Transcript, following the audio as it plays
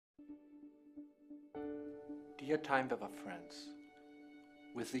Dear Timeweaver friends,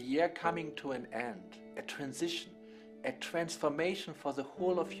 with the year coming to an end, a transition, a transformation for the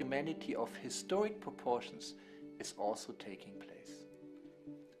whole of humanity of historic proportions is also taking place.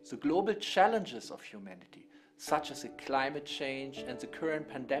 The global challenges of humanity, such as the climate change and the current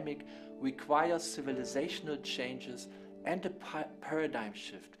pandemic, require civilizational changes and a paradigm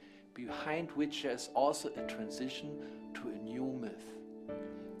shift, behind which there is also a transition to a new myth.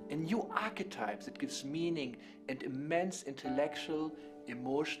 A new archetype that gives meaning and immense intellectual,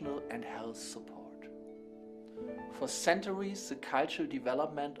 emotional and health support. For centuries, the cultural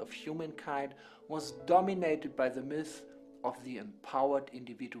development of humankind was dominated by the myth of the empowered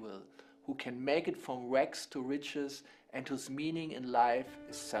individual who can make it from rags to riches and whose meaning in life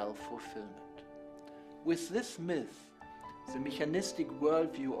is self-fulfillment. With this myth, the mechanistic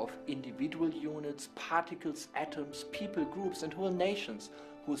worldview of individual units, particles, atoms, people groups and whole nations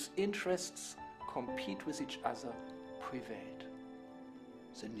whose interests compete with each other prevailed.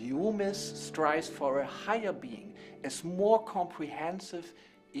 The new myth strives for a higher being as more comprehensive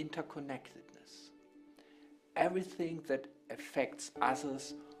interconnectedness. Everything that affects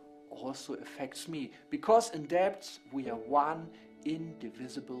others also affects me, because in depth we are one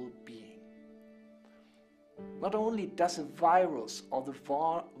indivisible being. Not only does a virus or the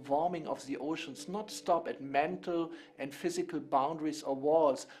warming of the oceans not stop at mental and physical boundaries or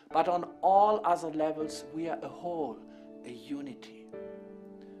walls, but on all other levels we are a whole, a unity.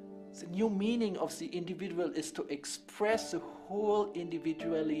 The new meaning of the individual is to express the whole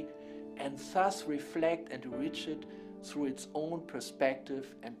individually and thus reflect and enrich it through its own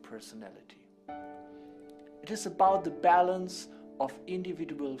perspective and personality. It is about the balance of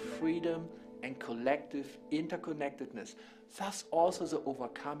individual freedom and collective interconnectedness, thus also the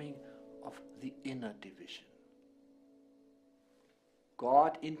overcoming of the inner division.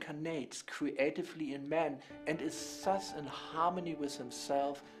 God incarnates creatively in man and is thus in harmony with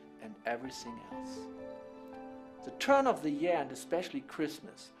himself and everything else. The turn of the year and especially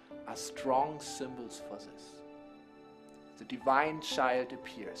Christmas are strong symbols for this. The divine child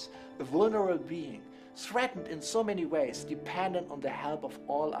appears, a vulnerable being, threatened in so many ways, dependent on the help of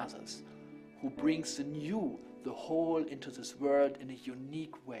all others, who brings the new, the whole into this world in a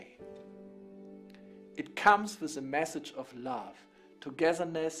unique way. It comes with a message of love,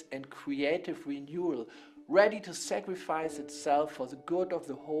 togetherness and creative renewal, ready to sacrifice itself for the good of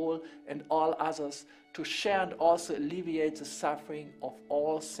the whole and all others, to share and also alleviate the suffering of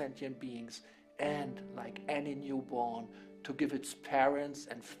all sentient beings, and, like any newborn, to give its parents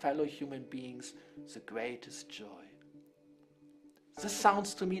and fellow human beings the greatest joy. This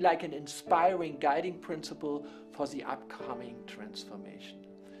sounds to me like an inspiring guiding principle for the upcoming transformation.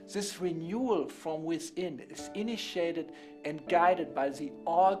 This renewal from within is initiated and guided by the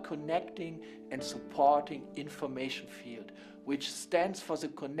all-connecting and supporting information field, which stands for the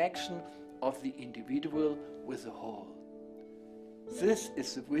connection of the individual with the whole. This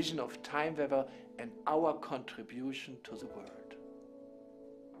is the vision of Timeweaver and our contribution to the world.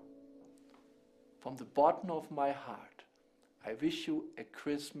 From the bottom of my heart, I wish you a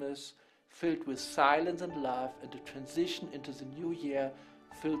Christmas filled with silence and love, and a transition into the new year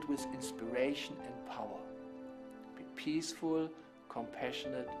filled with inspiration and power. Be peaceful,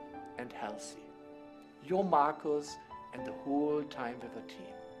 compassionate and healthy. Your Markus and the whole Timeweaver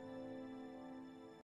team.